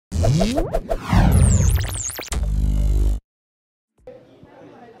So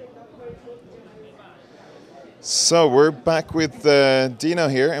we're back with Dino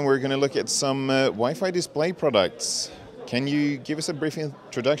here, and we're going to look at some Wi-Fi display products. Can you give us a brief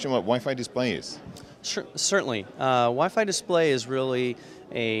introduction what Wi-Fi display is? Sure, certainly. Wi-Fi display is really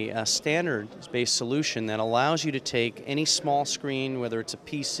a standards-based solution that allows you to take any small screen, whether it's a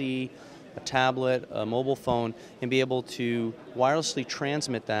PC, a tablet, a mobile phone, and be able to wirelessly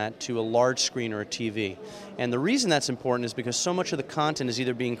transmit that to a large screen or a TV. And the reason that's important is because so much of the content is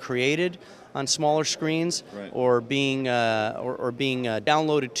either being created on smaller screens, right, or being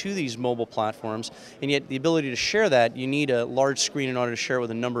downloaded to these mobile platforms, and yet the ability to share that, you need a large screen in order to share it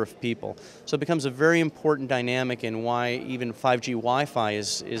with a number of people. So it becomes a very important dynamic in why even 5G Wi-Fi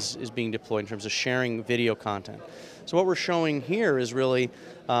is being deployed in terms of sharing video content. So what we're showing here is really,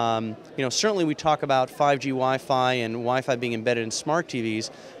 certainly we talk about 5G Wi-Fi and Wi-Fi being embedded in smart TVs,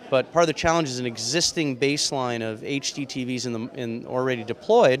 but part of the challenge is an existing baseline of HD TVs already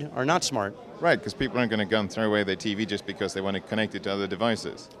deployed are not smart. Right, because people aren't going to go and throw away their TV just because they want to connect it to other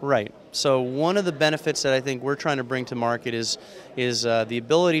devices. Right. So one of the benefits that I think we're trying to bring to market is the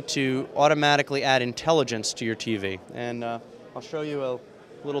ability to automatically add intelligence to your TV. And I'll show you a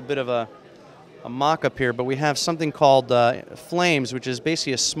little bit of a mock-up here, but we have something called Flames, which is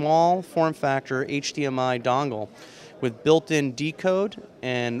basically a small form factor HDMI dongle with built-in decode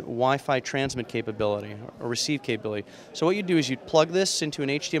and Wi-Fi transmit capability or receive capability. So what you do is you plug this into an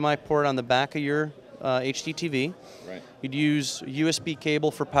HDMI port on the back of your HD TV. Right. You'd use USB cable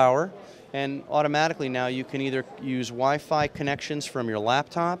for power, and automatically now you can either use Wi-Fi connections from your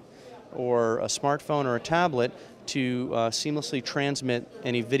laptop or a smartphone or a tablet to seamlessly transmit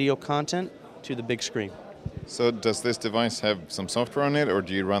any video content to the big screen. So does this device have some software on it, or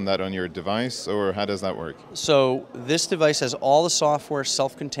do you run that on your device, or how does that work? So this device has all the software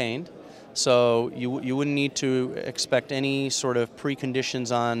self-contained, so you wouldn't need to expect any sort of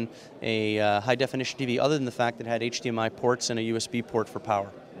preconditions on a high-definition TV other than the fact that it had HDMI ports and a USB port for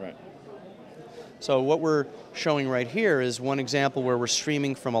power. Right. So what we're showing right here is one example where we're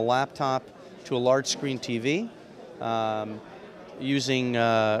streaming from a laptop to a large screen TV using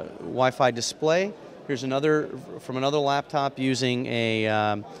Wi-Fi display. Here's another from another laptop using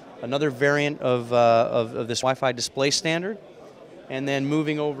another variant of this Wi-Fi display standard. And then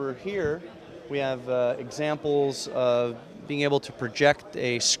moving over here, we have examples of being able to project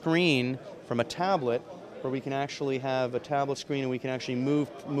a screen from a tablet, where we can actually have a tablet screen and we can actually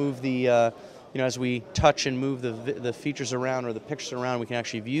move the as we touch and move the features around or the pictures around, we can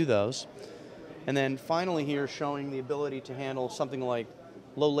actually view those. And then finally here, showing the ability to handle something like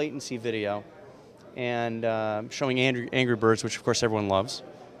low latency video, and showing Angry Birds, which of course everyone loves.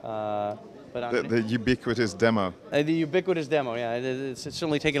 The ubiquitous demo. The ubiquitous demo, yeah. It's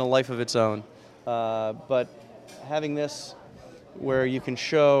certainly taken a life of its own. But having this where you can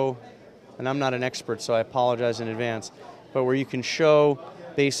show, and I'm not an expert, so I apologize in advance, but where you can show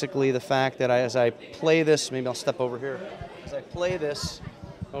basically the fact that as I play this, maybe I'll step over here. As I play this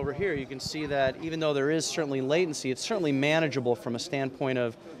over here, you can see that even though there is certainly latency, it's certainly manageable from a standpoint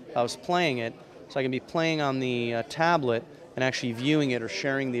of I was playing it. So I can be playing on the tablet and actually viewing it or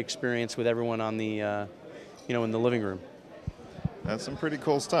sharing the experience with everyone on the, in the living room. That's some pretty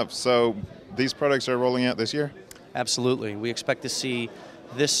cool stuff. So these products are rolling out this year? Absolutely. We expect to see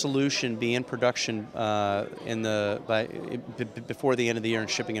this solution be in production before the end of the year and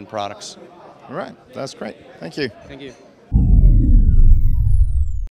shipping in products. All right. That's great. Thank you. Thank you.